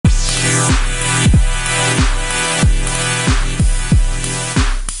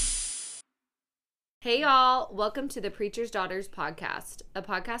Hey y'all, welcome to the Preacher's Daughters podcast, a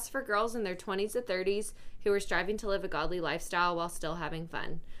podcast for girls in their 20s to 30s who are striving to live a godly lifestyle while still having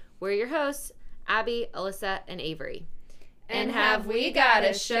fun. We're your hosts, Abby, Alyssa, and Avery. And have we got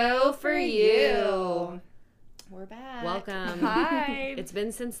a show for you? We're back. Welcome. Hi. It's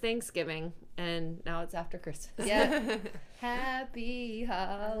been since Thanksgiving, and now it's after Christmas. Yeah. Happy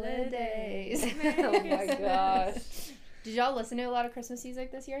holidays. Oh my gosh. Did y'all listen to a lot of Christmas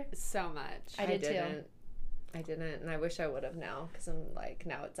music this year? So much. I did too. I didn't, and I wish I would have now, because I'm like,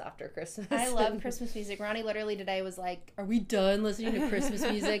 now it's after Christmas. I love Christmas music. Ronnie literally today was like, are we done listening to Christmas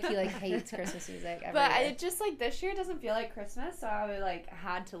music? He hates Christmas music every But year. it just this year doesn't feel like Christmas, so I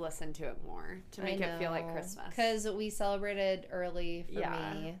had to listen to it more to make it feel like Christmas. Because we celebrated early for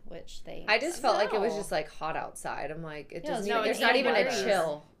Yeah. me, which they... I just felt like it was just hot outside. I'm like, it doesn't even, it's there's not even a 80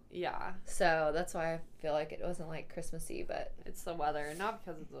 chill. Yeah. So that's why I feel like it wasn't Christmassy, but It's the weather, not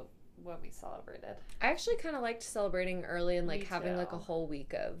because of what we celebrated. I actually kind of liked celebrating early and Me having too. a whole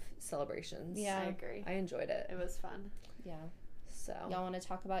week of celebrations. Yeah. I agree. I enjoyed it. It was fun. Yeah. So Y'all want to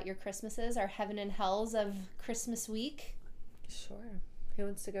talk about your Christmases, our heaven and hells of Christmas week? sure. Who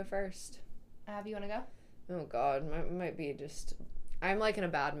wants to go first? Ab, you want to go? Oh God, might be just. I'm in a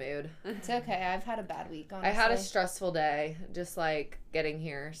bad mood. It's okay. I've had a bad week, honestly. I had a stressful day, just getting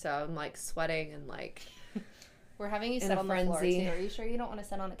here, so I'm sweating and We're having you in sit a on the floor, frenzy. too. Are you sure you don't want to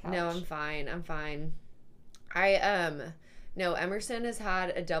sit on the couch? No, I'm fine. No, Emerson has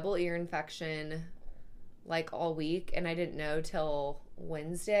had a double ear infection all week, and I didn't know till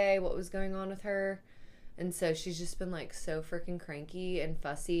Wednesday what was going on with her. And so she's just been so freaking cranky and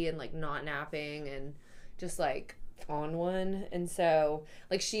fussy and not napping and just on one. And so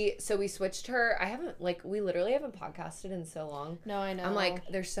we switched her. We literally haven't podcasted in so long. No, I know. I'm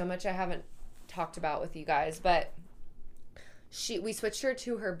there's so much I haven't talked about with you guys, but we switched her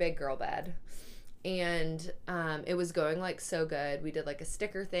to her big girl bed, and it was going so good. We did a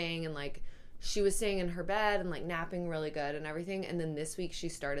sticker thing, and she was staying in her bed and napping really good and everything. And then this week she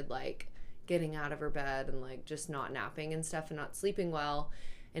started getting out of her bed and just not napping and stuff and not sleeping well.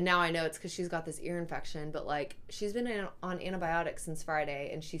 And now I know it's because she's got this ear infection, but she's been on antibiotics since Friday,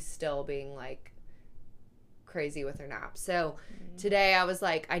 and she's still being crazy with her naps. So today I was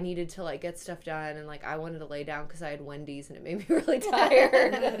I needed to get stuff done, and I wanted to lay down because I had Wendy's and it made me really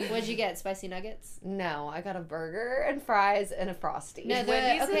tired. What'd you get? Spicy nuggets? No, I got a burger and fries and a Frosty. No,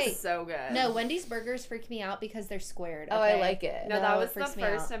 Wendy's okay. is so good. No, Wendy's burgers freak me out because they're squared. Oh, okay? I like it. No, that it was the freaks me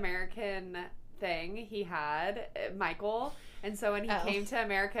first out. American thing he had, Michael. And so when he came to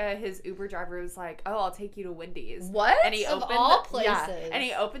America, his Uber driver was like, "Oh, I'll take you to Wendy's." What? And he Of opened all Yeah, places. and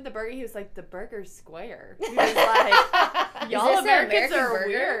he opened the burger. He was like, "The burger's square." He was like, "Y'all this an Americans American are burger?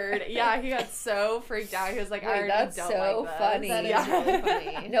 weird." Yeah, he got so freaked out. He was like, "I already that's don't so like this." funny. That is Yeah. really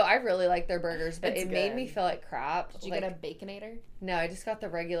funny. No, I really like their burgers, but It's it made me good. feel like crap. Did you get a Baconator? No, I just got the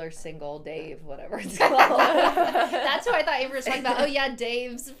regular single Dave, whatever it's called. That's who I thought Avery was talking about. Oh yeah,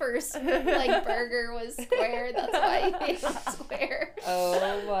 Dave's first burger was square. That's why he made it square.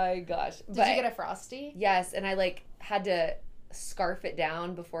 Oh my gosh. Did you get a Frosty? Yes, and I had to scarf it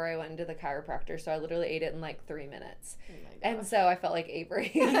down before I went into the chiropractor, so I literally ate it in 3 minutes. Oh my And gosh. so I felt like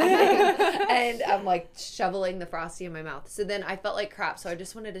Avery. And I'm shoveling the Frosty in my mouth. So then I felt like crap, so I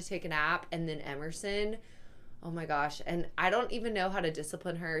just wanted to take a nap. And then Emerson, oh my gosh, and I don't even know how to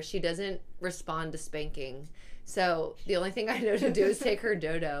discipline her. She doesn't respond to spanking. So the only thing I know to do is take her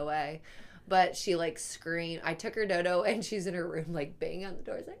dodo away. But she screamed. I took her dodo away, and she's in her room banging on the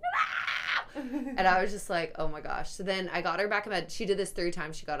door. It's ah! And I was just oh my gosh. So then I got her back in bed. She did this 3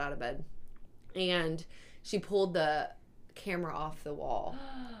 times she got out of bed. And she pulled the camera off the wall.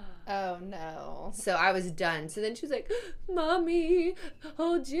 Oh no. So I was done. So then she was like, "Mommy,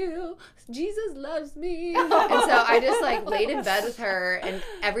 hold you. Jesus loves me." And so I just laid in bed with her, and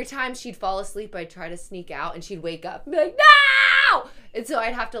every time she'd fall asleep, I'd try to sneak out, and she'd wake up and be like, "No!" And so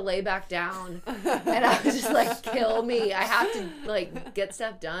I'd have to lay back down, and I was just kill me. I have to get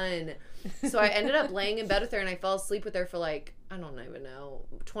stuff done. So I ended up laying in bed with her, and I fell asleep with her for I don't even know,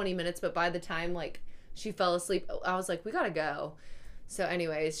 20 minutes. But by the time she fell asleep, I was like, we gotta go. So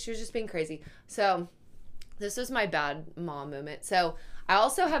anyways, she was just being crazy. So this was my bad mom moment. So I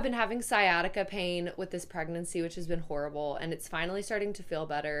also have been having sciatica pain with this pregnancy, which has been horrible, and it's finally starting to feel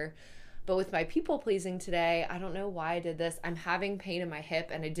better. But with my people pleasing today, I don't know why I did this. I'm having pain in my hip,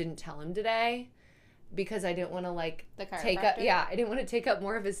 and I didn't tell him today because I didn't want to take up. Yeah, I didn't want to take up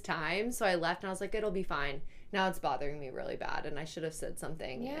more of his time. So I left, and I was like, it'll be fine. Now it's bothering me really bad, and I should have said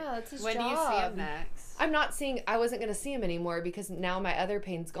something. Yeah, that's his When job. do you see him next? I wasn't going to see him anymore because now my other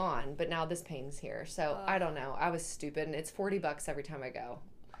pain's gone, but now this pain's here. So I don't know. I was stupid, and it's $40 every time I go.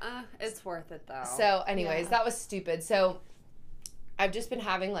 It's worth it though. So, anyways, that was stupid. So, I've just been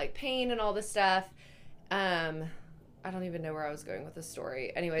having like pain and all this stuff. I don't even know where I was going with this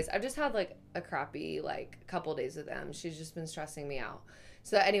story. Anyways, I've just had like a crappy like couple days with them. She's just been stressing me out.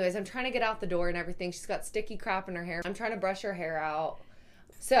 So, anyways, I'm trying to get out the door and everything. She's got sticky crap in her hair. I'm trying to brush her hair out.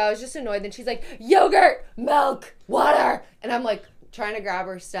 So I was just annoyed. Then she's like, yogurt, milk, water. And I'm like trying to grab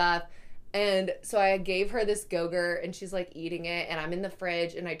her stuff. And so I gave her this Go-Gurt and she's like eating it. And I'm in the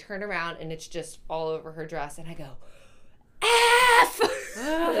fridge and I turn around and it's just all over her dress. And I go, F!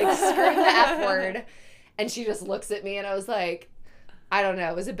 Like scream the F word. And she just looks at me and I was like, I don't know.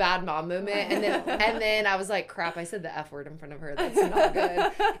 It was a bad mom moment. And then I was like, crap, I said the F word in front of her. That's not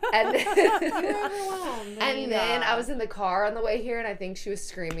good. And then I was in the car on the way here and I think she was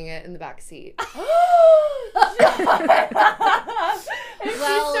screaming it in the back seat. If she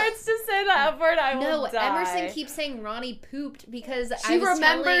starts to say the F word, I will die. Emerson keeps saying Ronnie pooped because she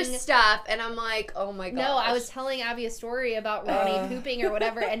remembers stuff and I'm like, oh my god. No, I was telling Abby a story about Ronnie pooping or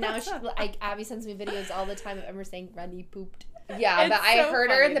whatever, and now Abby sends me videos all the time of Emerson saying Ronnie pooped. Yeah, It's but I so heard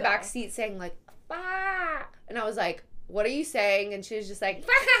her in the funny, back though. seat saying like, bah! And I was like, what are you saying? And she was just like,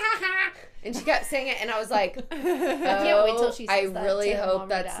 and she kept saying it and I was like, I can't wait till she I says that really to hope Mom or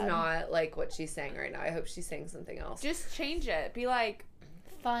that's Dad. not like what she's saying right now. I hope she's saying something else. Just change it. Be like,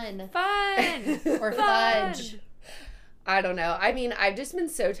 Fun. or Fudge. I don't know. I mean, I've just been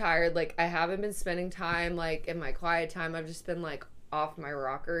so tired. Like, I haven't been spending time, like, in my quiet time. I've just been, like, off my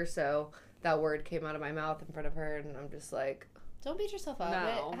rocker. So that word came out of my mouth in front of her, and I'm just like... Don't beat yourself up.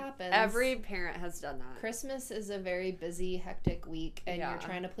 No. It happens. Every parent has done that. Christmas is a very busy, hectic week, and Yeah. you're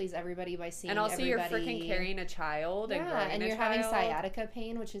trying to please everybody by seeing And also everybody. you're freaking carrying a child and growing and a you're child. having sciatica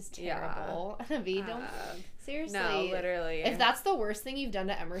pain, which is terrible. Abby, don't... Seriously. No, literally. If that's the worst thing you've done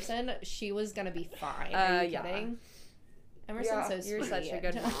to Emerson, she was gonna be fine. Are you kidding? Emerson's so sweet. You're such a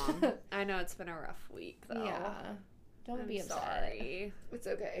good mom. I know it's been a rough week, though. Yeah. Don't be upset. Sorry. It's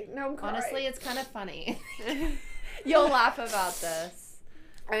okay. No, I'm crying. Honestly, it's kind of funny. You'll laugh about this.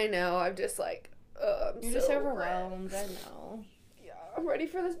 I know. I'm just like, You're just overwhelmed. I know. Yeah, I'm ready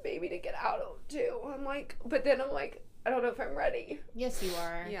for this baby to get out too. I'm like, but then I'm like, I don't know if I'm ready. Yes, you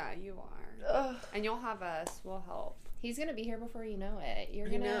are. Yeah, you are. Ugh. And you'll have us. We'll help. He's gonna be here before you know it. You're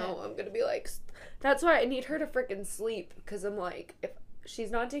I gonna. know. I'm gonna be like, that's why I need her to freaking sleep because I'm like, if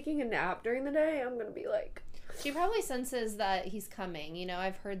she's not taking a nap during the day, I'm gonna be like. She probably senses that he's coming. You know,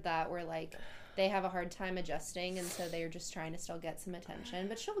 I've heard that where like they have a hard time adjusting, and so they're just trying to still get some attention.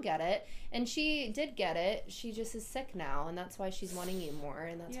 But she'll get it, and she did get it. She just is sick now, and that's why she's wanting you more,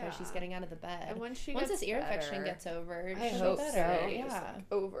 and that's why she's getting out of the bed. And once this ear infection gets over, I she'll hope be so. better. Just, Yeah. like,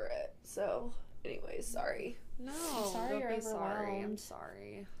 over it. So, anyways, sorry. No, I'm sorry don't you're be sorry. I'm overwhelmed.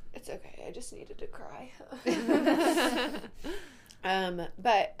 sorry. It's okay. I just needed to cry.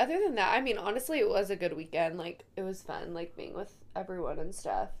 But other than that, I mean, honestly, it was a good weekend. Like, it was fun, like, being with everyone and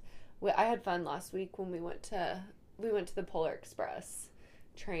stuff. I had fun last week when we went to the Polar Express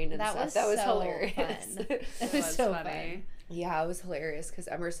train and stuff. That was so hilarious. fun. It was so funny. Yeah, it was hilarious because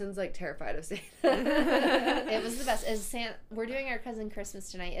Emerson's, like, terrified of Santa. It was the best. We're doing our cousin Christmas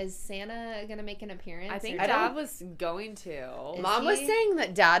tonight. Is Santa gonna make an appearance? I think or- Dad was going to. Mom was he? saying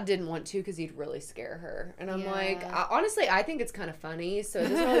that Dad didn't want to because he'd really scare her. And I'm Yeah. like, honestly, I think it's kind of funny, so it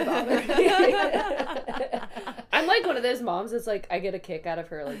doesn't really bother me. I'm like one of those moms that's like, I get a kick out of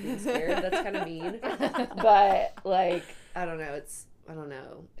her, like, being scared. That's kind of mean. But, like, I don't know. It's part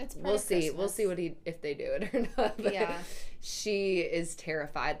We'll of see. We'll Christmas. see if they do it or not. But Yeah. she is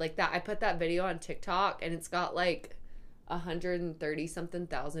terrified. Like that. I put that video on TikTok and it's got like 130 something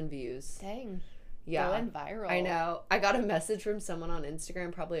thousand views. Dang. Yeah. Going viral. I know. I got a message from someone on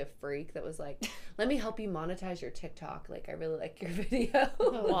Instagram, probably a freak, that was like, let me help you monetize your TikTok. Like, I really like your video.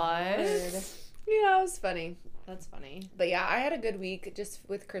 What? Yeah, it was funny. That's funny. But yeah, I had a good week just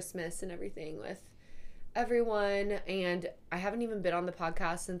with Christmas and everything with everyone. And I haven't even been on the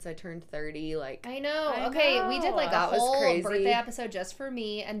podcast since I turned 30. Like, I know. I Okay, we did like That a was whole crazy. birthday episode just for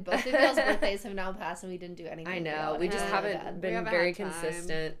me, and both of y'all's birthdays have now passed, and we didn't do anything. I for know. y'all, We and just it's haven't really bad. been haven't very had time.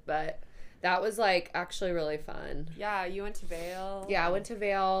 consistent. But that was like actually really fun. Yeah, you went to Vail. Yeah, I went to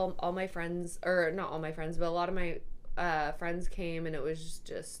Vail. All my friends, or not all my friends, but a lot of my friends came, and it was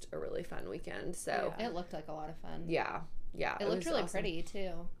just a really fun weekend. So It looked like a lot of fun. yeah. It looked was really awesome. pretty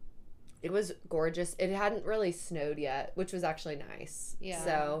too. It was gorgeous. It hadn't really snowed yet, which was actually nice. Yeah.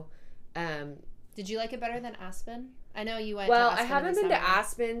 So, Did you like it better than Aspen? I know you went. well, to Aspen I haven't in the been to summer.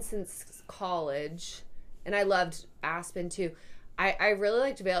 Aspen since college, and I loved Aspen too. I really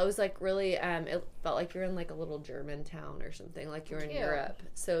liked Vail. It was like really, it felt like you're in like a little German town or something, like you're in Cute. Europe.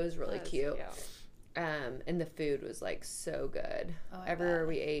 So it was really That was cute. And the food was like so good. Oh, I Everywhere bet.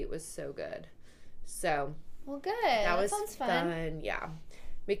 we ate was so good. So Well, good. that was sounds fun. Yeah.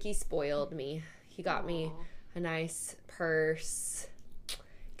 Mickey spoiled me. He got me a nice purse.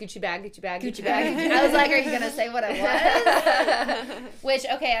 Gucci bag, Gucci bag, Gucci bag. I was like, are you going to say what it was? Which,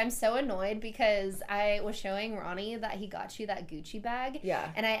 okay, I'm so annoyed because I was showing Ronnie that he got you that Gucci bag. Yeah.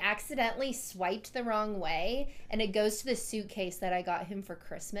 And I accidentally swiped the wrong way. And it goes to the suitcase that I got him for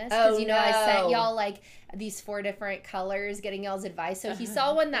Christmas. Because, Oh, I sent no. y'all, like, these 4 different colors, getting y'all's advice. So he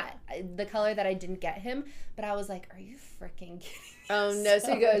saw one the color that I didn't get him. But I was like, are you freaking kidding me? Oh, no.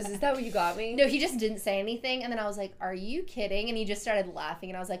 So he goes, is that what you got me? No, he just didn't say anything. And then I was like, are you kidding? And he just started laughing.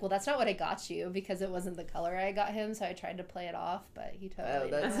 And I was like, well, that's not what I got you because it wasn't the color I got him. So I tried to play it off, but he Oh,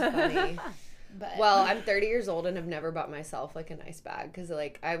 totally that's didn't. funny. But, Well, I'm 30 years old and have never bought myself like a nice bag because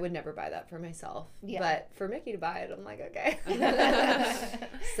like I would never buy that for myself. Yeah. But for Mickey to buy it, I'm like, okay.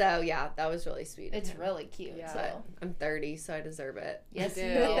 So yeah, that was really sweet. of it's him. really cute. Yeah. But So. I'm 30, so I deserve it. Yes, do. you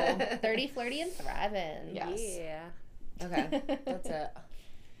do. 30, flirty, and thriving. Yeah. Yes. Yeah. Okay, that's it.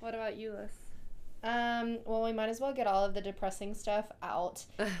 What about you, Liz? Well, we might as well get all of the depressing stuff out.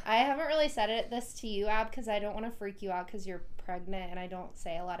 I haven't really said this to you, Ab, because I don't want to freak you out because you're pregnant and I don't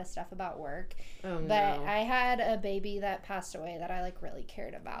say a lot of stuff about work. Oh But no. I had a baby that passed away that I like really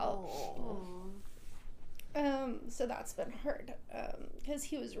cared about. So that's been hard. Because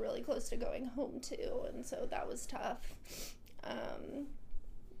he was really close to going home too, and so that was tough.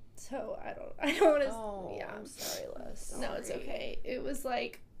 So I don't want to. Oh, Yeah. I'm sorry, Liz. No, it's okay. It was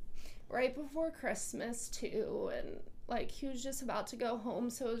like right before Christmas too, and like he was just about to go home,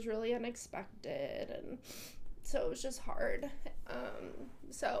 so it was really unexpected, and so it was just hard.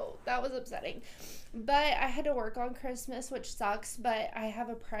 So that was upsetting. But I had to work on Christmas, which sucks, but I have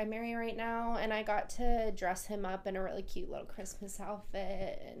a primary right now, and I got to dress him up in a really cute little Christmas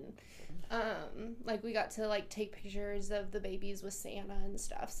outfit, and like we got to like take pictures of the babies with Santa and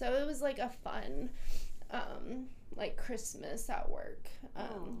stuff. So it was like a fun like Christmas at work,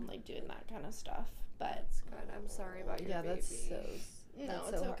 like doing that kind of stuff. But That's good. I'm sorry about your Yeah, baby. that's so. no, That's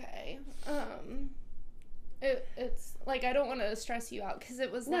it's so hard. okay. It's like I don't want to stress you out because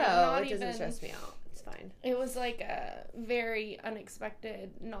it was No, like not it doesn't even. stress me out. It's fine. It was like a very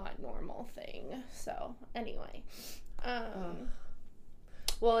unexpected, not normal thing. So anyway,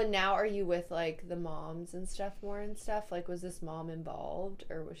 Well, and now are you with like the moms and stuff more and stuff? Like, was this mom involved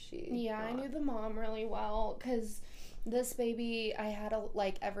or was she? yeah, I not? knew the mom really well because this baby I had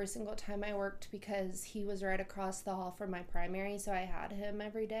like every single time I worked because he was right across the hall from my primary, so I had him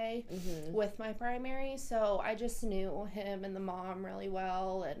every day Mhm. with my primary. So I just knew him and the mom really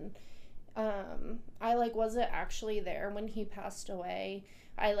well, and I like wasn't actually there when he passed away.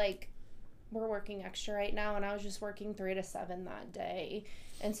 We're working extra right now, and I was just working 3 to 7 that day.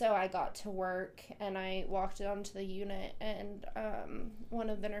 And so I got to work, and I walked onto the unit, and one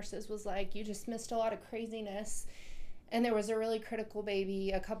of the nurses was like, you just missed a lot of craziness. And there was a really critical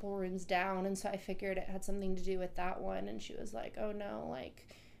baby a couple rooms down, and so I figured it had something to do with that one. And she was like, oh no, like,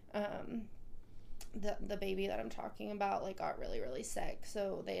 the baby that I'm talking about, like, got really, really sick.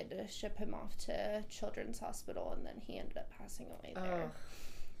 So they had to ship him off to Children's Hospital, and then he ended up passing away there. Ugh,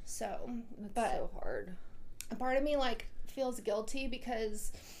 So, that's but so hard. a part of me like feels guilty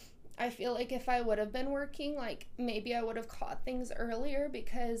because I feel like if I would have been working, like maybe I would have caught things earlier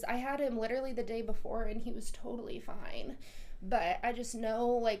because I had him literally the day before and he was totally fine. But I just know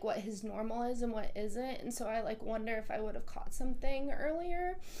like what his normal is and what isn't, and so I like wonder if I would have caught something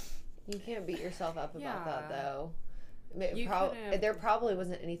earlier. You can't beat yourself up about that Yeah. though. You could've- There probably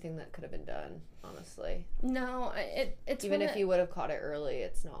wasn't anything that could have been done, honestly. No, it's Even when if you would have caught it early,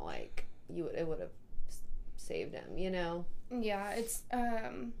 it's not like it would have saved him, you know? Yeah, it's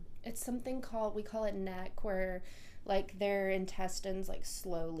something called, we call it neck, where like their intestines like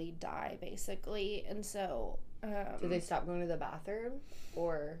slowly die basically, and so Do they stop going to the bathroom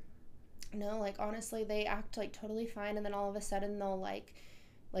or no, like honestly they act like totally fine, and then all of a sudden they'll like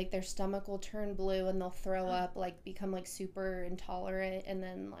their stomach will turn blue and they'll throw up, like become like super intolerant, and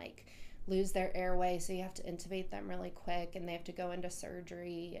then like lose their airway, so you have to intubate them really quick, and they have to go into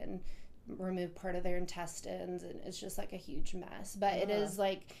surgery and remove part of their intestines, and it's just like a huge mess. But it is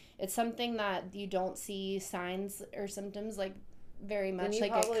like it's something that you don't see signs or symptoms like very much, then you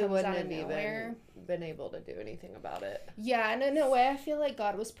like probably it comes wouldn't out of have nowhere. even been able to do anything about it. Yeah, and in a way I feel like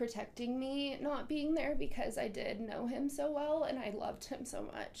God was protecting me not being there because I did know him so well and I loved him so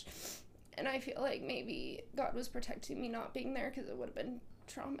much. And I feel like maybe God was protecting me not being there because it would have been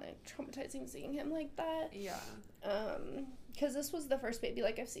traumatizing seeing him like that. Yeah. Because this was the first baby,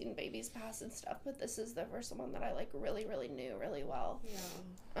 like I've seen babies pass and stuff, but this is the first one that I like really, really knew really well.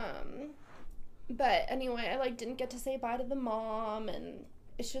 Yeah. But anyway, I like didn't get to say bye to the mom, and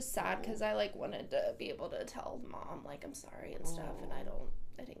it's just sad because I like wanted to be able to tell mom like I'm sorry and stuff, and I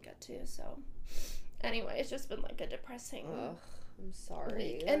didn't get to. So anyway, it's just been like a depressing I'm sorry.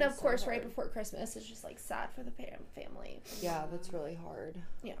 week. And of course, right before Christmas, it's just like sad for the family. Yeah, that's really hard.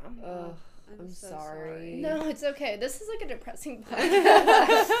 Yeah. Ugh, I'm so sorry. No, it's okay. This is like a depressing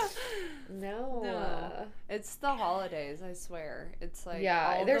podcast. No. It's the holidays, I swear. It's like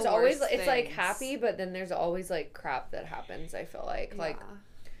Yeah, there's always worst it's like things. happy, but then there's always like crap that happens. I feel like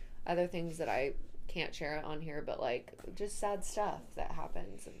other things that I can't share on here, but like just sad stuff that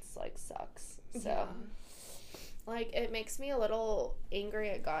happens. It's like sucks. So Yeah. Like it makes me a little angry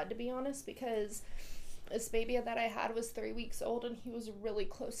at God, to be honest, because this baby that I had was 3 weeks old and he was really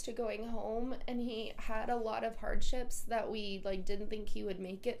close to going home, and he had a lot of hardships that we like didn't think he would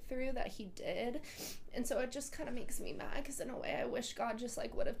make it through that he did. And so it just kind of makes me mad because in a way I wish God just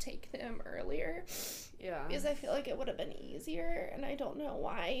like would have taken him earlier. Yeah. Because I feel like it would have been easier, and I don't know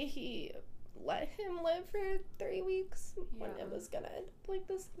why he let him live for 3 weeks when it was gonna end up like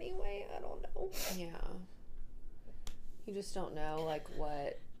this anyway. I don't know. yeah, you just don't know like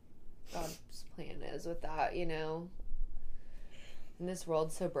what God's plan is with that, you know. And this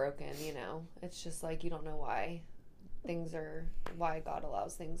world's so broken, you know. It's just like you don't know why God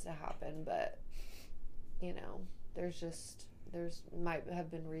allows things to happen, but you know, there's might have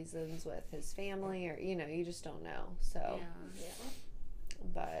been reasons with his family, or you know, you just don't know. So Yeah.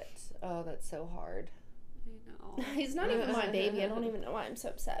 but oh, that's so hard. I know. He's not even my baby. I don't even know why I'm so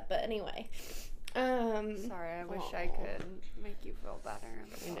upset. But anyway. Sorry, I wish I could make you feel better.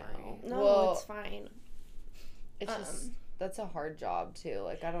 I'm sorry. No, Well, it's fine. It's just that's a hard job too.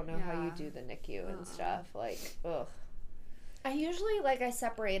 Like I don't know how you do the NICU and stuff. Like ugh. I usually, like, I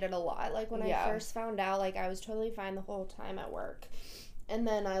separated a lot. Like, when Yeah. I first found out, like, I was totally fine the whole time at work. And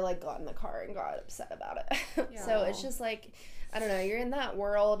then I, like, got in the car and got upset about it. So it's just, like, I don't know. You're in that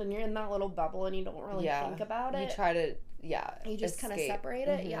world and you're in that little bubble and you don't really think about it. You try to You just kind of escape. separate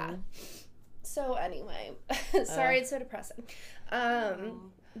it. Yeah. So, anyway. Sorry, it's so depressing.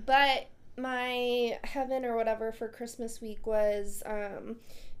 But my heaven or whatever for Christmas week was,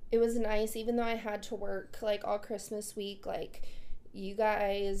 it was nice, even though I had to work, like, all Christmas week, like, you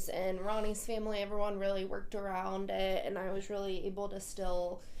guys and Ronnie's family, everyone really worked around it, and I was really able to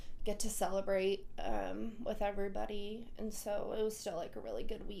still get to celebrate with everybody, and so it was still, like, a really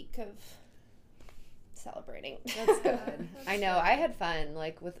good week of celebrating. That's good. I know. I had fun,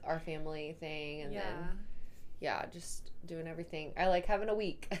 like, with our family thing, and then, just doing everything. I like having a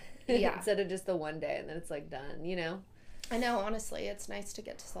week instead of just the one day, and then it's, like, done, you know? I know, honestly, it's nice to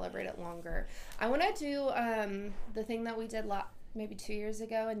get to celebrate it longer. I want to do the thing that we did maybe 2 years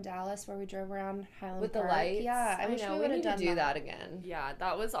ago in Dallas where we drove around Highland With Park. the lights? Yeah, I wish we would have done to do that again. Yeah,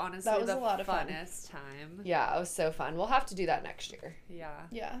 that was honestly That was the a lot of fun. funnest time. Yeah, it was so fun. We'll have to do that next year. Yeah.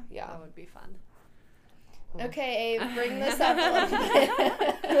 Yeah. Yeah. That would be fun. Okay, Abe, bring this up a little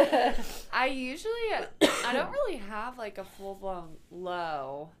bit. I don't really have like a full blown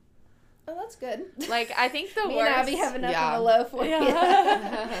low. Oh, that's good. Like I think the Me worst. and Abby have enough Yeah. of a low for you.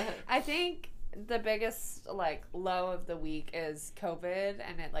 I think the biggest like low of the week is COVID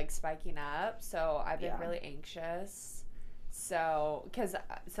and it like spiking up. So I've been really anxious. So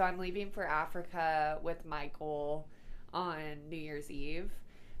I'm leaving for Africa with Michael on New Year's Eve.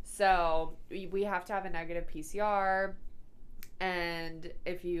 So we have to have a negative PCR. And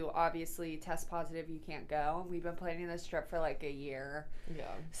if you obviously test positive, you can't go. We've been planning this trip for like a year. Yeah.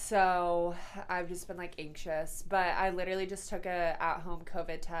 So I've just been like anxious. But I literally just took a at-home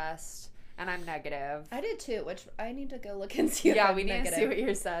COVID test and I'm negative. I did too, which I need to go look and see if Yeah, I'm we need negative. to see what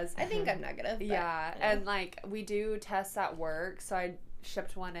yours says. I think I'm negative. But Yeah, and like we do tests at work. So I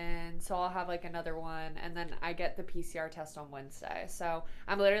shipped one in. So I'll have like another one. And then I get the PCR test on Wednesday. So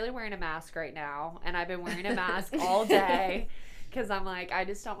I'm literally wearing a mask right now. And I've been wearing a mask all day. Because I'm like, I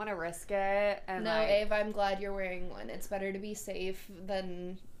just don't want to risk it. And no, like, Ave, I'm glad you're wearing one. It's better to be safe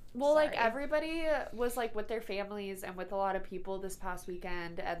than... well, like, Sorry. everybody was, like, with their families and with a lot of people this past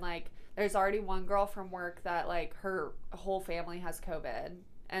weekend. And, like, there's already one girl from work that, like, her whole family has COVID.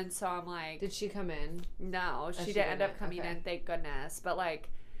 And so I'm like... Did she come in? No, she she didn't end up didn't. coming Okay. in, thank goodness. But, like,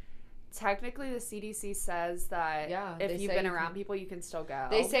 technically the CDC says that they if you've say been you around can- people, you can still go.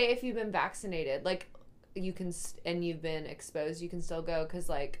 They say if you've been vaccinated, like, you can, and you've been exposed, you can still go. Because,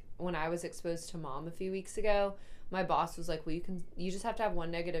 like, when I was exposed to Mom a few weeks ago, my boss was like, well, you just have to have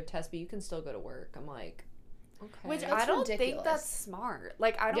one negative test, but you can still go to work. I'm like, Okay. Which That's I don't think ridiculous. that's smart.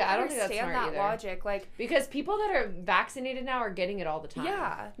 Like, I don't Yeah, I don't think that's understand smart that either. logic. Like, because people that are vaccinated now are getting it all the time.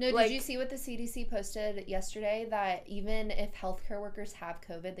 yeah. No, like, did you see what the CDC posted yesterday? That even if healthcare workers have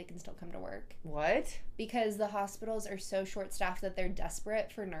COVID, they can still come to work. What? Because the hospitals are so short-staffed that they're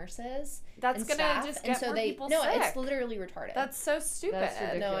desperate for nurses that's and gonna staff, just and get so more they people no, sick. it's literally retarded. That's so stupid. That's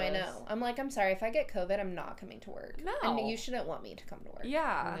ridiculous. No, I know. I'm like, I'm sorry. If I get COVID, I'm not coming to work. No. And you shouldn't want me to come to work.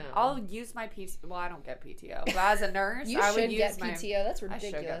 Yeah. No. I'll use my PTO. Well, I don't get PTO. But as a nurse, You I should would get use my PTO. That's I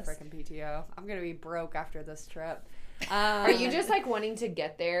should ridiculous. get freaking PTO. I'm going to be broke after this trip. Are you just like wanting to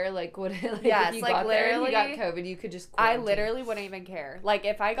get there? Like, what? Like, Yes, if you like, got there and you got literally, COVID, you could just. I quarantine. literally wouldn't even care. Like,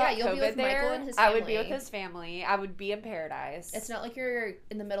 if I got you'll be COVID with Michael there, and his I would be with family. his family. I would be in paradise. It's not like you're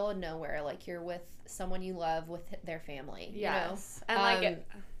in the middle of nowhere. Like you're with someone you love with their family. Yes. You And, like, Um,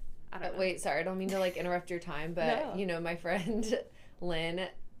 I don't know. Wait, sorry, I don't mean to like interrupt your time, but No. you know, my friend Lynn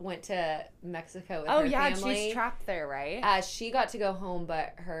went to Mexico with Oh, her yeah, family. she's trapped there, right? She got to go home,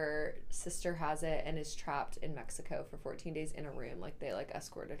 but her sister has it and is trapped in Mexico for 14 days in a room. Like they like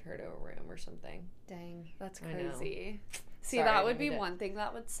escorted her to a room or something. Dang. That's I know. crazy. See, Sorry, I that would didn't be mean to- one thing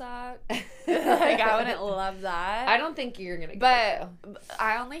that would suck. Like, I wouldn't love that. I don't think you're gonna. Get it, But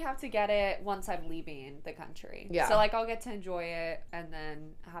I only have to get it once I'm leaving the country. Yeah. So, like, I'll get to enjoy it and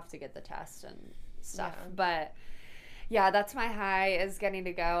then have to get the test and stuff. Yeah. But, yeah, that's my high, is getting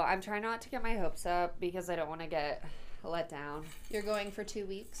to go. I'm trying not to get my hopes up because I don't want to get let down. You're going for 2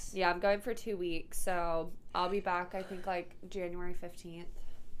 weeks. Yeah, I'm going for 2 weeks. So, I'll be back, I think, like, January 15th.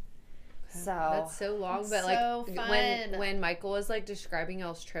 So, That's so long, but That's like so fun. when Michael was like describing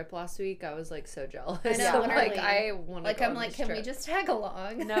y'all's trip last week, I was like so jealous. I know, So, like literally. I want to. Like go I'm on like, this can we trip. just tag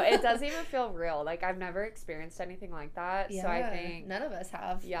along? no, it doesn't even feel real. Like, I've never experienced anything like that. Yeah, So, I think. none of us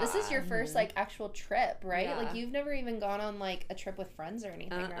have. Yeah. This is your first like actual trip, right? Yeah. Like you've never even gone on like a trip with friends or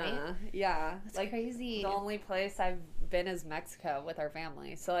anything, right? Yeah. That's like, crazy. the only place I've been is Mexico with our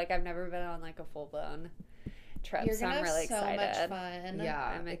family. So, like, I've never been on, like, a full-blown trip. You're So, gonna I'm really have so excited. much fun. Yeah,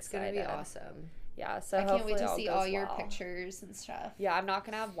 I'm it's gonna be excited. awesome. Yeah, so I can't wait to hopefully see all all goes your well. pictures and stuff. Yeah, I'm not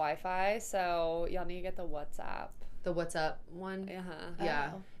going to have Wi-Fi, so y'all need to get the WhatsApp. The what's up one. Uh-huh.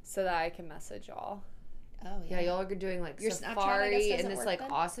 Yeah. Oh, So that I can message y'all. oh Yeah, yeah. y'all are doing like Your Snapchat, I guess, safari doesn't and this work like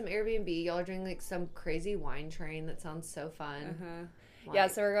then? awesome Airbnb. Y'all are doing like some crazy wine train that sounds so fun. Uh-huh. Yeah,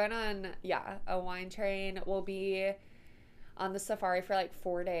 so we're going on, a wine train. We'll be on the safari for like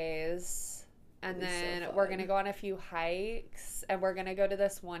 4 days. And That'd be so then fun. we're going to go on a few hikes. And we're going to go to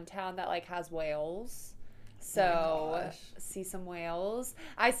this one town that like has whales. So gosh. see some whales.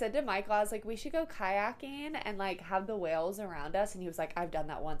 I said to Michael, I was like, we should go kayaking and like have the whales around us. And he was like, I've done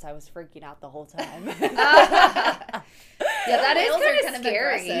that once. I was freaking out the whole time. Yeah, that is Whales are kind of kind of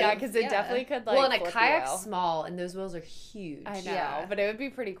scary. aggressive. Yeah, because it Yeah. definitely could like well, and a flip kayak's you. small, and those whales are huge. I know, Yeah. but it would be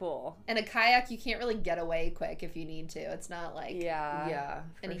pretty cool. And a kayak, you can't really get away quick if you need to. It's not like Yeah. Yeah,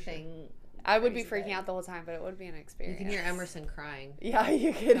 for anything. I would be crazy freaking big. out the whole time, but it would be an sure. You experience. can hear Emerson crying. Yeah,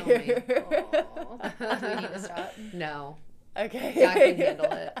 you can Tell me. hear. Aw. Do we need to stop? No, Okay. yeah, I can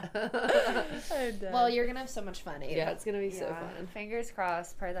handle it. I'm done. Well, you're gonna have so much fun. Abe. Yeah, it's gonna be so Yeah. fun. Fingers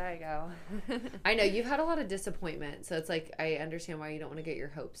crossed. Pray that I go. I know you've had a lot of disappointment, so it's like I understand why you don't want to get your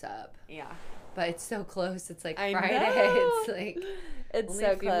hopes up. Yeah. But it's so close. It's like I Friday. know. It's like It's Only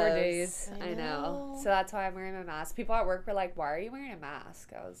so a few more days. I know. know. So that's why I'm wearing my mask. People at work were like, "Why are you wearing a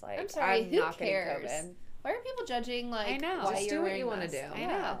mask?" I was like, I'm sorry, who not getting cares? COVID." Why are people judging? Like, I know. why Just you're do what wearing you wanna masks? do. I Yeah.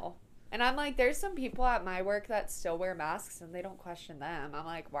 know. And I'm like, there's some people at my work that still wear masks and they don't question them. I'm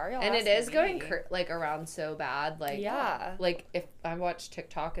like, why are y'all and it asking is going me? like around so bad. Like Yeah. like if I watch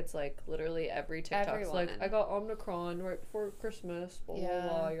TikTok, it's like literally every TikTok's like Everyone. I got Omicron right before Christmas. Blah blah Yeah.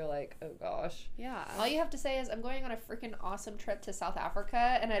 blah. You're like, oh gosh. Yeah. All you have to say is, I'm going on a freaking awesome trip to South Africa,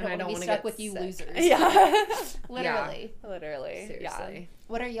 and I don't want to be wanna stuck get with you sick. losers. Yeah. Literally. Literally. Seriously.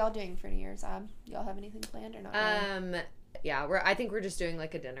 What are y'all doing for New Year's, Ab? Y'all have anything planned or not? really? Yeah, I think we're just doing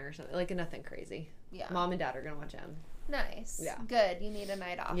like a dinner or something, like nothing crazy. Yeah. Mom and Dad are gonna watch him. Nice. Yeah. Good. You need a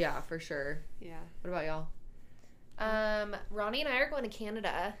night off. Yeah, for sure. Yeah. What about y'all? Ronnie and I are going to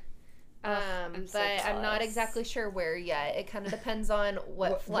Canada. I'm But so I'm not jealous. exactly sure where yet. It kind of depends on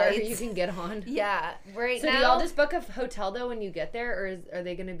what Where flights. you can get on. Yeah. Right So now. do y'all just book a hotel though when you get there, or are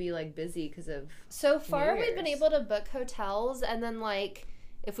they gonna be like busy because of? So far, New we've been Year's. able to book hotels, and then like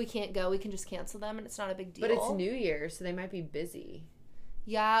if we can't go, we can just cancel them, and it's not a big deal. But it's New Year's, so they might be busy.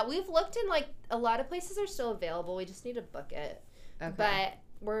 Yeah, we've looked in like a lot of places are still available. We just need to book it. Okay. But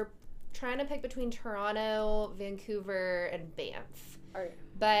we're trying to pick between Toronto, Vancouver, and Banff.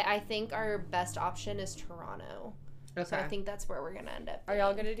 But I think our best option is Toronto. okay. So I think that's where we're gonna end up. Are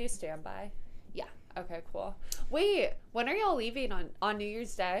y'all being. gonna do standby? Okay, cool. Wait, when are y'all leaving on New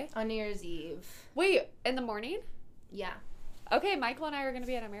Year's Day? On New Year's Eve. Wait, in the morning? Yeah. Okay, Michael and I are going to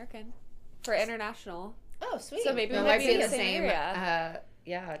be at American for international. Oh, sweet. So maybe We we might be in the same same area.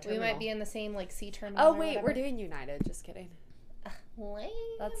 yeah, we terminal. might be in the same like C terminal. Oh or wait, whatever. we're doing United. Just kidding. Lame.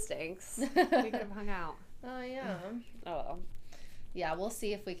 That stinks. We could have hung out. Oh yeah. Oh well. Yeah, we'll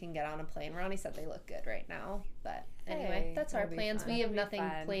see if we can get on a plane. Ronnie said they look good right now, but anyway, Hey, that's our that'll be plans. fun. We have That'll be nothing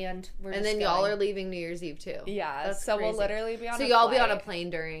fun. planned. We're And just then y'all going. are leaving New Year's Eve too. Yeah. That's so we'll crazy. literally be on. So a y'all be on a flight. plane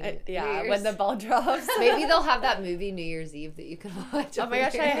during Yeah, New when Year's? the ball drops. Maybe they'll have that movie New Year's Eve that you can watch. Oh my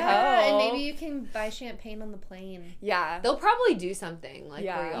gosh, I Yeah, and hope. maybe you can buy champagne on the plane. Yeah. They'll probably do something like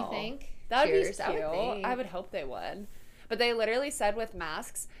Yeah. for You y'all. You think? That would be Cheers, cute. I would think. I would hope they would. But they literally said with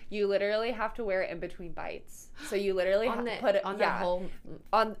masks, you literally have to wear it in between bites. So you literally On the put it on yeah, the whole.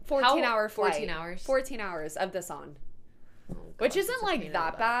 on 14-hour 14 hours? 14 hours of this on. Oh, Which gosh, isn't it's a like pain in that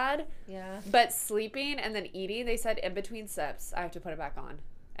the butt. bad, Yeah. but sleeping and then eating, they said in between sips, I have to put it back on.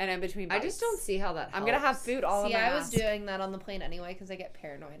 And in between bites. I just don't see how that. I'm going to have helps. food all See, in my I was mask. doing that on the plane anyway because I get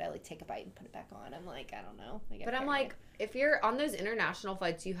paranoid. I like take a bite and put it back on. I'm like, I don't know. I get But I'm paranoid. like, if you're on those international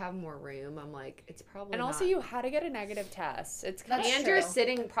flights, you have more room. I'm like, it's probably. And also not. you had to get a negative test. It's kind That's and true. you're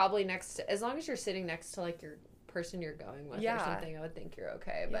sitting probably next to, as long as you're sitting next to like your person you're going with Yeah. or something, I would think you're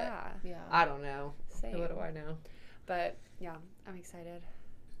okay. But yeah. yeah. I don't know. Same. What do I know? But yeah, I'm excited.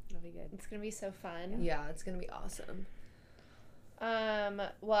 It'll be good. It's gonna be so fun. Yeah, it's gonna be awesome.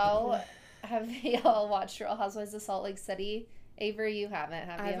 Well, have y'all watched Real Housewives of Salt Lake City? Avery, you haven't,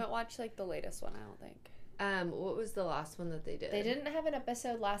 have I you? haven't watched like the latest one, I don't think. What was the last one that they did? They didn't have an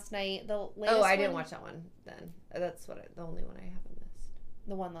episode last night. The latest Oh, I didn't one- watch that one then. That's the only one I haven't missed.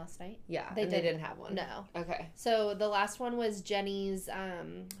 the one last night. Yeah, They they didn't- didn't have one. No. Okay. So the last one was Jenny's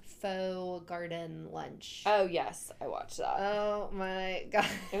faux garden lunch. Oh yes, I watched that. Oh my god.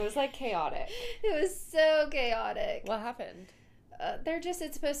 It was like chaotic. It was so chaotic. What happened?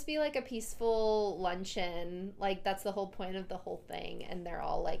 It's supposed to be like a peaceful luncheon. Like, that's the whole point of the whole thing. And they're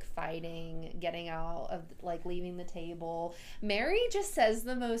all like fighting, getting out of, like, leaving the table. Mary just says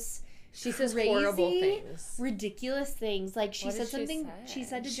the most She says horrible crazy, things. ridiculous things. Like, she What said did she something, say? she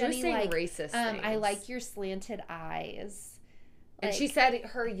said to She was Jenny, saying like, racist I things. like your slanted eyes. And she Like, said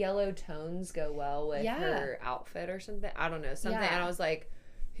her yellow tones go well with Yeah. her outfit or something. I don't know, something. Yeah. And I was like,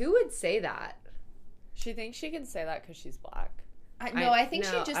 who would say that? She thinks she can say that because she's black. I think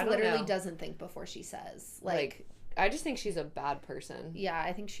no, she I just don't literally know. doesn't think before she says. Like, I just think she's a bad person. Yeah,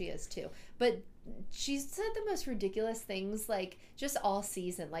 I think she is too. But she said the most ridiculous things, like, just all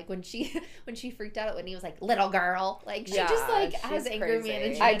season. Like when she freaked out at Whitney, was like, "Little girl." Like, she Yeah, just like she's has anger crazy.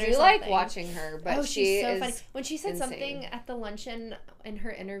 management. I or do like something. watching her, but Oh, she she's so is funny. When she said insane. something at the luncheon in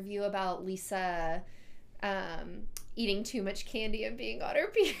her interview about Lisa eating too much candy and being on her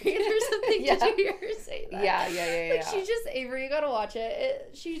period or something. Yeah. Did you hear her say that? Yeah. Like, she just, Avery, you gotta watch it.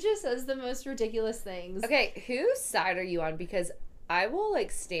 She just says the most ridiculous things. Okay, whose side are you on? Because I will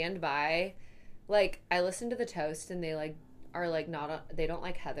like stand by, like I listen to the Toast and they like are like they don't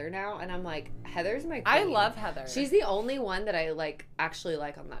like Heather now, and I'm like, Heather's my queen. I love Heather. She's the only one that I like actually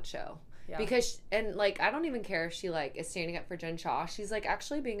like on that show. Yeah. Because and like I don't even care if she like is standing up for Jen Shaw. She's like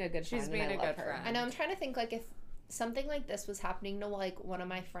actually being a good friend. She's being and I a love good her. friend. I know. I'm trying to think, like, if something like this was happening to like one of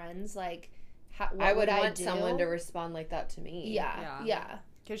my friends, like, what I would I want do? someone to respond like that to me. Yeah.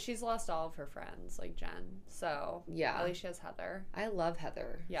 Because she's lost all of her friends, like Jen. So Yeah. at least she has Heather. I love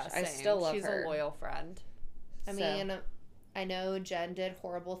Heather. Yeah, I same. still love she's her. a loyal friend. I So- mean, I know Jen did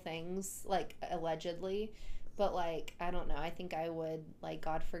horrible things, like, allegedly, but, like, I don't know. I think I would, like,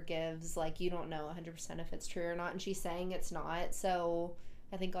 God forgives. Like, you don't know 100% if it's true or not, and she's saying it's not. So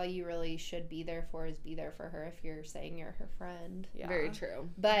I think all you really should be there for is be there for her if you're saying you're her friend. Yeah. Very true.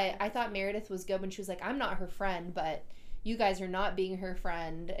 But I thought Meredith was good when she was like, I'm not her friend, but you guys are not being her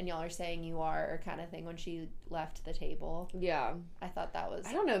friend, and y'all are saying you are, kind of thing, when she left the table. Yeah. I thought that was...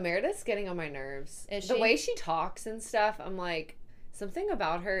 I don't know. Meredith's getting on my nerves. Is The she? way she talks and stuff, I'm like, something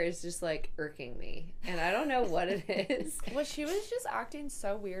about her is just like irking me. And I don't know what it is. Well, she was just acting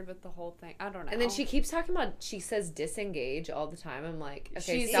so weird with the whole thing. I don't know. And then she keeps talking about, she says disengage all the time. I'm like,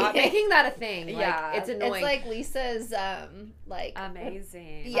 okay, She's- stop making that a thing. Like, Yeah. it's annoying. It's like Lisa's, like...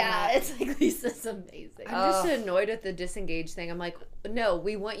 amazing. Yeah, it's like Lisa's amazing. I'm just annoyed with the disengage thing. I'm like, no,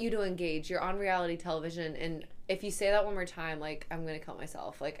 we want you to engage. You're on reality television, and if you say that one more time, like, I'm gonna kill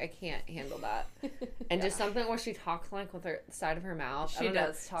myself. Like, I can't handle that. And just something where she talks like with her side of her mouth. She I don't know.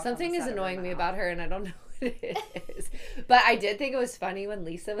 does talk on Something the is side of her annoying me mouth. about her, and I don't know what it is. But I did think it was funny when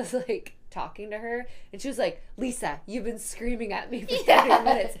Lisa was like talking to her, and she was like, "Lisa, you've been screaming at me for 30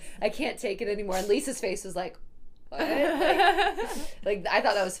 minutes. I can't take it anymore." And Lisa's face was like, what? Like I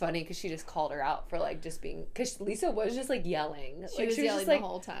thought that was funny because she just called her out for like just being, because Lisa was just like yelling. She was yelling just, the like,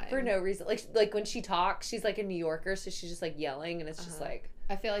 whole time for no reason. Like when she talks, she's like a New Yorker, so she's just like yelling, and it's just like.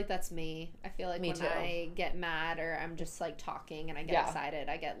 I feel like that's me. I feel like Me when too. I get mad or I'm just like talking and I get excited,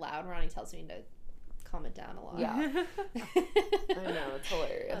 I get loud. Ronnie tells me to calm it down a lot. Yeah. I know, it's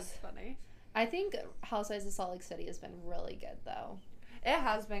hilarious. That's funny. I think Housewives of Salt Lake City has been really good though. It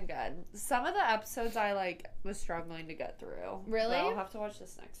has been good. Some of the episodes I like was struggling to get through. Really? But I'll have to watch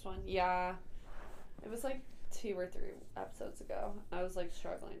this next one. Yeah. It was like 2 or 3 episodes ago. I was like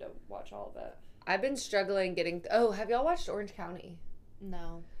struggling to watch all of it. I've been struggling getting. Oh, have y'all watched Orange County?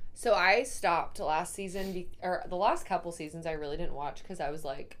 No. So I stopped last season, or the last couple seasons I really didn't watch because I was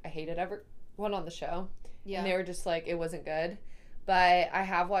like, I hated everyone on the show. Yeah. And they were just like, it wasn't good. But I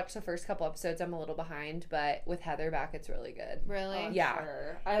have watched the first couple episodes. I'm a little behind, but with Heather back, it's really good. Really? Yeah.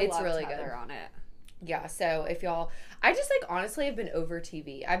 Sure. It's loved really Heather good. on it. Yeah, so if y'all, I just like honestly have been over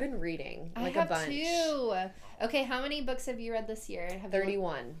TV. I've been reading like I have a bunch. 2. Okay, how many books have you read this year? Have you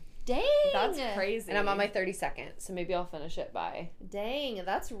 31. Dang. That's crazy. And I'm on my 32nd, so maybe I'll finish it by. Dang,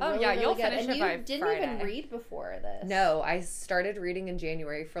 that's really, Oh, yeah, really you'll good. finish And it you by didn't even Friday. read before this. No, I started reading in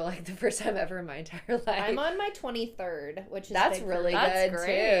January for like the first time ever in my entire life. I'm on my 23rd, which is That's big really for me. good That's too.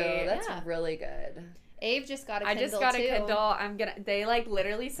 great. That's Yeah. really good. Ave just got a I Kindle just got too. a Kindle. They like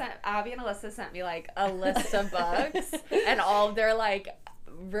literally sent Abby and Alyssa sent me like a list of books and all of their like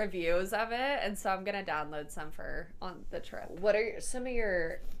reviews of it, and so I'm gonna download some for on the trip. What are some of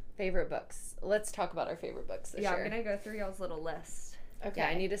your favorite books? Let's talk about our favorite books this Yeah, year. I'm gonna go through y'all's little list. Okay. Yeah,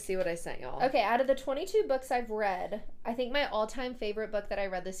 I need to see what I sent y'all. Okay, out of the 22 books I've read, I think my all-time favorite book that I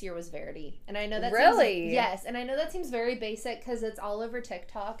read this year was Verity. And I know that Really? seems, yes, and I know that seems very basic because it's all over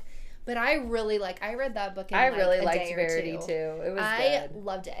TikTok, but I really I read that book in I like really a liked day or Verity two. too. It was I good.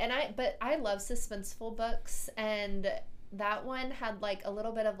 loved it. But I love suspenseful books, and that one had like a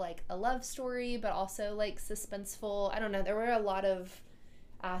little bit of like a love story, but also like suspenseful. I don't know, there were a lot of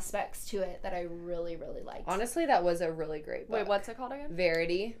aspects to it that I really, really liked. Honestly, that was a really great book. Wait, what's it called again?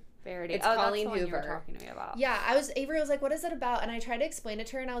 Verity. Verity. It's that's Colleen the one you were Hoover. talking to me about. Yeah, Avery was like, what is it about? And I tried to explain it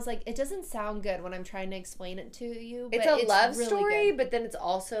to her, and I was like, it doesn't sound good when I'm trying to explain it to you. But It's a love really story, good. but then it's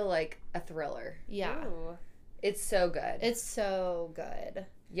also like a thriller. Yeah. Ooh. It's so good. It's so good.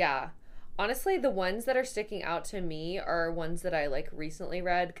 Yeah. Honestly, the ones that are sticking out to me are ones that I like recently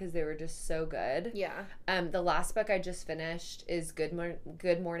read because they were just so good. Yeah. The last book I just finished is Good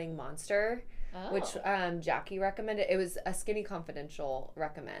Morning Monster, Oh. which Jackie recommended. It was a Skinny Confidential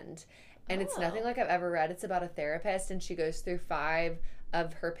recommend. And it's Oh. nothing like I've ever read. It's about a therapist, and she goes through 5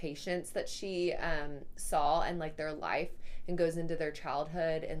 of her patients that she saw and like their life, and goes into their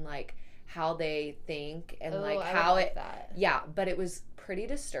childhood and like how they think and Oh, like I how would it like that. yeah, but it was pretty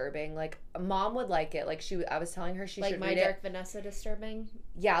disturbing. Like Mom would like it. Like I was telling her she Like should My read Dark it. Vanessa disturbing.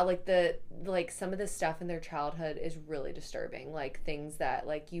 Yeah, like like some of the stuff in their childhood is really disturbing. Like things that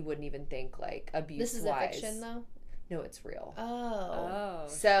like you wouldn't even think like abuse. This is a fiction, though? No, it's real. Oh.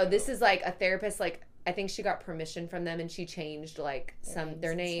 So this is like a therapist. Like I think she got permission from them, and she changed like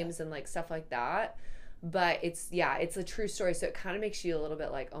their names names and like stuff like that. But it's a true story. So it kind of makes you a little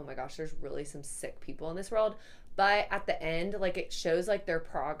bit like, oh my gosh, there's really some sick people in this world. But at the end, like it shows like their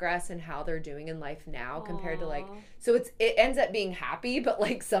progress and how they're doing in life now compared to like, so it ends up being happy. But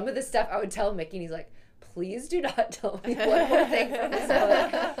like some of the stuff I would tell Mickey, and he's like, please do not tell me one more thing from this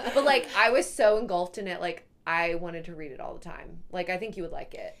book. But like I was so engulfed in it, like I wanted to read it all the time. Like I think you would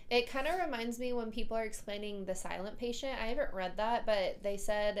like it. It kind of reminds me when people are explaining The Silent Patient. I haven't read that, but they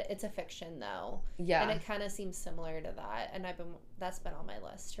said it's a fiction though. Yeah. And it kind of seems similar to that, and that's been on my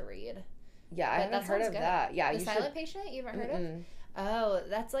list to read. Yeah, I But haven't that heard sounds of good. that. Yeah, The you Silent should. Patient, you haven't heard of? Mm-mm. Oh,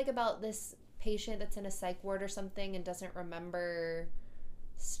 that's like about this patient that's in a psych ward or something and doesn't remember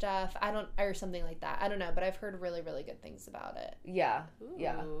stuff. Or something like that. I don't know, but I've heard really, really good things about it. Yeah,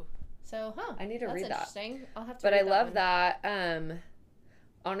 yeah. Ooh. So, I need to that's read that. interesting. I'll have to But read I love one. that.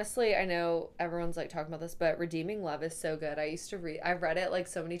 Honestly, I know everyone's like talking about this, but Redeeming Love is so good. I've read it like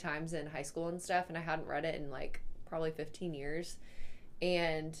so many times in high school and stuff, and I hadn't read it in like probably 15 years.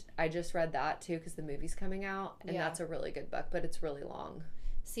 And I just read that too because the movie's coming out, and Yeah. that's a really good book, but it's really long.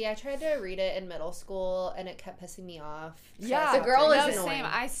 See, I tried to read it in middle school and it kept pissing me off. So I Yeah, stopped The girl reading is it. annoying.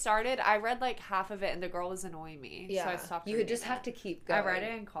 Same. I read like half of it, and the girl was annoying me. Yeah. So I stopped. You reading just have it. to keep going. I read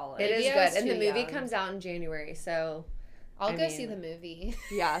it in college. It is Maybe I was good, and the too movie young. comes out in January, so I'll I go see mean- the movie.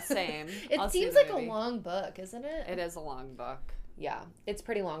 Yeah, same. It I'll see seems the like movie. a long book, isn't it? It is a long book. yeah, it's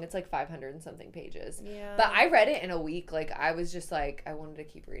pretty long. It's like 500 and something pages. Yeah. But I read it in a week. Like I was just like I wanted to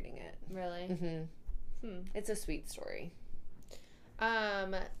keep reading it. Really? Mm-hmm. It's a sweet story.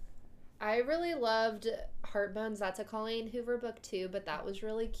 I really loved Heartbones. That's a Colleen Hoover book too, but that was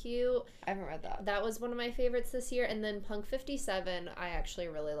really cute. I haven't read that. That was one of my favorites this year. And then Punk 57, I actually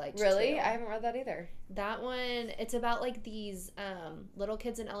really liked Really? too. I haven't read that either. That one, it's about like these little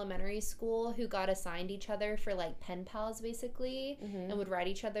kids in elementary school who got assigned each other for like pen pals basically, and would write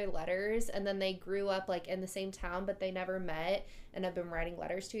each other letters, and then they grew up like in the same town but they never met and have been writing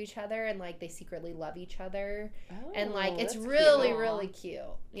letters to each other, and like they secretly love each other. Oh, And like it's that's really cute. really cute.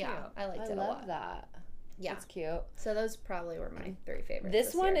 Yeah, I liked it a lot. I love that. Yeah. That's cute. So those probably were my 3 favorites.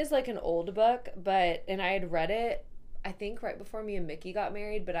 This one year. is like an old book, and I had read it, I think, right before me and Mickey got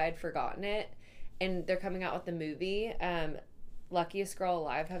married, but I had forgotten it. And they're coming out with the movie, Luckiest Girl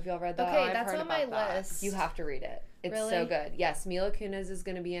Alive. Have y'all read that? Okay, I've that's heard on my about that. list. You have to read it. It's Really? so good. Yes, Mila Kunis is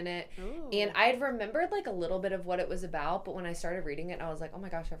going to be in it. Ooh. And I had remembered like a little bit of what it was about, but when I started reading it, I was like, oh my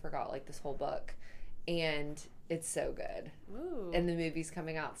gosh, I forgot like this whole book. And it's so good. Ooh. And the movie's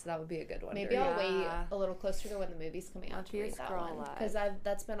coming out, so that would be a good one. Maybe to read. I'll wait a little closer to when the movie's coming out to read Luckiest that Girl one, Alive. because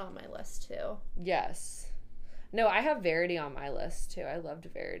that's been on my list too. Yes. No, I have Verity on my list too. I loved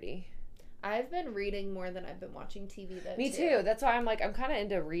Verity. I've been reading more than I've been watching TV though. Me too. That's why I'm kind of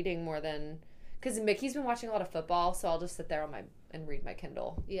into reading more than, because Mickey's been watching a lot of football, so I'll just sit there and read my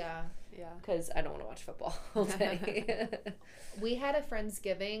Kindle Yeah. Yeah. because I don't want to watch football all day. We had a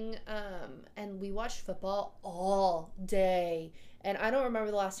Friendsgiving, and we watched football all day. And I don't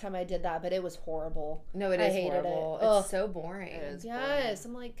remember the last time I did that, but it was horrible. No, it I is hated horrible. it. Ugh. It's so boring. It is. Yes.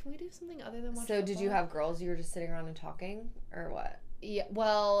 I'm like, can we do something other than watch So football? did you have girls you were just sitting around and talking, or what? Yeah,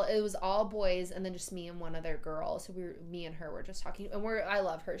 well, it was all boys and then just me and one other girl. So me and her were just talking, and I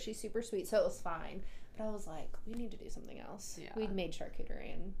love her. She's super sweet, so it was fine. But I was like, we need to do something else. Yeah. We'd made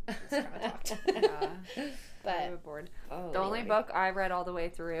charcuterie and just kind of talked. Yeah. But I'm bored. Oh, The only Lordy. book I read all the way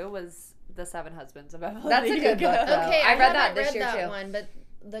through was The 7 Husbands of Evelyn. That's a good Hugo. book, though. okay, I read that haven't this read year, that too. one, but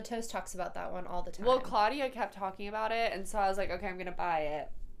the Toast talks about that one all the time. Well, Claudia kept talking about it, and so I was like, okay, I'm going to buy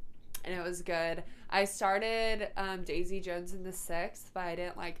it. And it was good. I started Daisy Jones and the Sixth, but I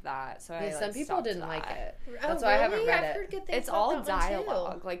didn't like that. So Yeah, some people didn't like it. Oh, That's why I haven't really? read I've it. heard good things It's about all that one, too.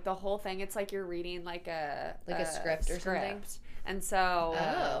 dialogue. Like the whole thing, it's like you're reading like a script or something? And so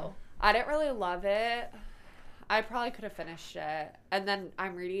Oh. I didn't really love it. I probably could have finished it. And then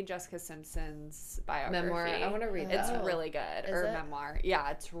I'm reading Jessica Simpson's biography. Memoir. I want to read that. It's Oh. really good. Is Or it? memoir. Yeah,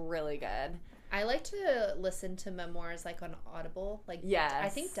 it's really good. I like to listen to memoirs like on Audible. Like, Yes. I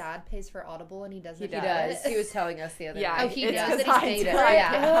think Dad pays for Audible and he doesn't. He He do does. it. He was telling us the other Yeah, night. Oh, he it's does. 'cause That he's I paid did. for it.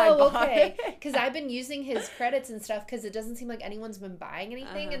 Yeah. Oh, I bought okay. it. Because I've been using his credits and stuff because it doesn't seem like anyone's been buying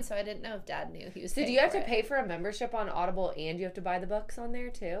anything, Uh-huh. and so I didn't know if Dad knew he was. So do paying you have for to it. pay for a membership on Audible and you have to buy the books on there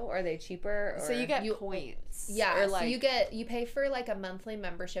too? Or are they cheaper? Or? So you get You- points. Yeah, Or so like, you pay for like a monthly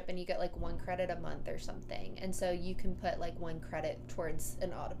membership and you get like 1 credit a month or something, and so you can put like 1 credit towards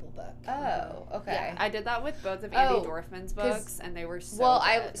an Audible book. Oh, okay. Yeah. I did that with both of Oh, Andy Dorfman's books, and they were so Well,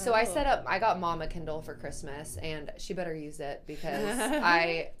 good. I got Mom a Kindle for Christmas, and she better use it because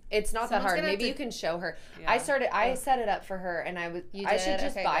it's not that Someone's hard. gonna have Maybe to- you can show her. Yeah. I set it up for her, and You I should did?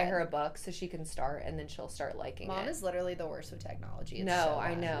 just Okay, buy good. her a book so she can start, and then she'll start liking Mom it. is literally the worst with technology. It's No, so I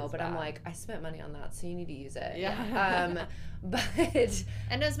bad. know, It's but I'm bad. like, I spent money on that, so you need to use it. Yeah. But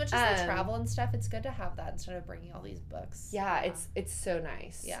And as much as they Um, travel and stuff, it's good to have that instead of bringing all these books. yeah, it's so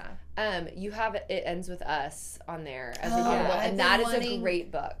nice. Yeah. You have It Ends With Us on there as a Oh, Audible, I've and been that is a wanting-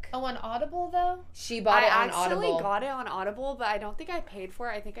 great book. Oh, on Audible though? She bought I it on accidentally Audible. got it on Audible, but I don't think I paid for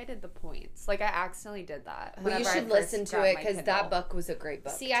it. I think I did the points. Like I accidentally did that. Well, you whenever I should first listen to grabbed it my because that Kindle. book was a great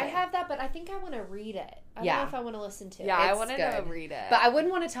book. See, I too. have that, but I think I want to read it. I don't Yeah. know if I want to listen to it. Yeah, I It's wanted good. to read it. But I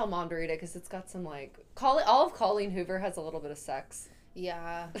wouldn't want to tell Mom to read it because it's got some like all of Colleen Hoover has a little bit of sex.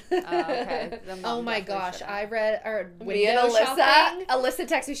 Yeah. okay. Then Oh Mom my definitely gosh, shouldn't. I read Me and window shopping. Alyssa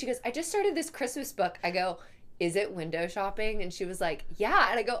texted me. She goes, "I just started this Christmas book." I go, "Is it window shopping?" And she was like, "Yeah."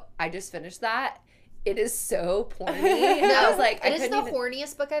 And I go, "I just finished that. It is so porny." And I was like, It is the couldn't even-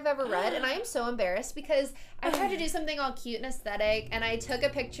 horniest book I've ever read, and I am so embarrassed because I tried to do something all cute and aesthetic, and I took a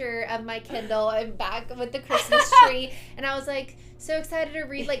picture of my Kindle and back with the Christmas tree, and I was like so excited to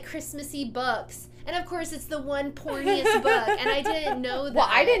read like Christmassy books, and of course it's the one porniest book, and I didn't know that. Well,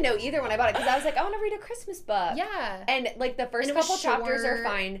 I didn't know either when I bought it because I was like, I want to read a Christmas book. Yeah. And like the first And it was couple chapters are short.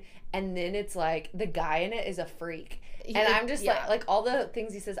 fine, and then it's like the guy in it is a freak. And I'm just Yeah. like all the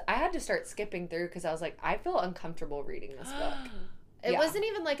things he says, I had to start skipping through because I was like, I feel uncomfortable reading this book. It Yeah. wasn't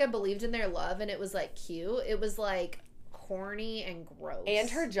even like I believed in their love and it was like cute. It was like horny and gross. And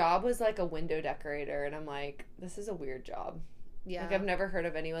her job was like a window decorator, and I'm like, this is a weird job. Yeah. Like I've never heard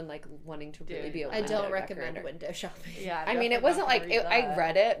of anyone like wanting to really be a I window don't recommend decorator. window shopping. Yeah. I mean, it definitely wasn't not like gonna it, I that.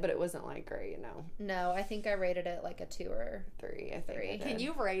 read it, but it wasn't like great, No, I think I rated it like a 2 or 3. I think. 3. I did. Can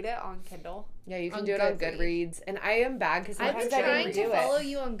you rate it on Kindle? Yeah, you can On do it on Goodreads. Goodreads, and I am bad because I've been sometimes I trying don't to do follow it.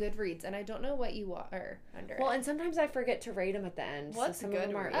 you on Goodreads, and I don't know what you are under. Well, and sometimes I forget to rate them at the end. What's so some of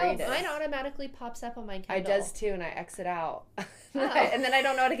them aren't Goodreads? rated. mine automatically pops up on my Kindle. I does too, and I exit out, Oh. and then I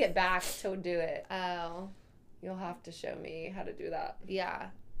don't know how to get back to do it. Oh, You'll have to show me how to do that. yeah.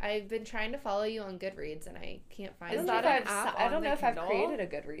 I've been trying to follow you on Goodreads, and I can't find I Is don't it. know if that I've, an app I on don't the know if I've Kindle? created a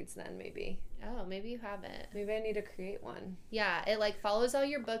Goodreads then. Maybe Oh, maybe you haven't. I need to create one. Yeah, it like follows all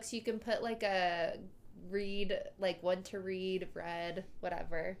your books. You can put like a read, like one to read, read,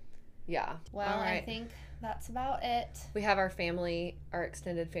 whatever. Yeah. Well, All right. I think that's about it. We have our family, our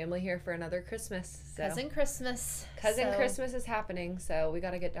extended family here for another Christmas. So. Cousin Christmas. Cousin So, Christmas is happening, so we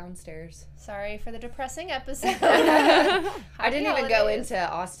got to get downstairs. Sorry for the depressing episode. I didn't even go holidays. into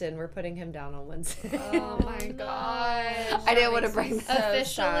Austin. We're putting him down on Wednesday. Oh my no. gosh. I didn't want to That bring makes that. me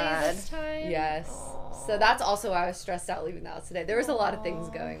Officially sad. this time. Yes. Aw. So that's also why I was stressed out leaving the house today. There was a lot of things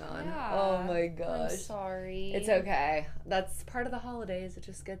going on. Yeah. Oh my I'm gosh. sorry. It's okay. That's part of the holidays. It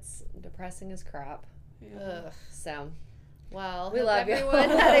just gets depressing as crap. Ugh. So Well, We hope love you. everyone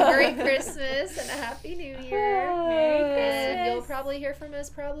had a great Christmas and a happy New Year. Merry And Christmas. you'll probably hear from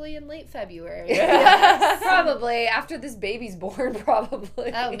us probably in late February. probably after this baby's born.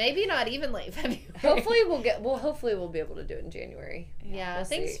 Probably. Oh, maybe not even late February. Hopefully hopefully we'll be able to do it in January. Yeah. We'll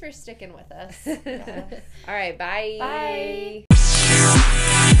Thanks see. for sticking with us. All right. Bye. Bye.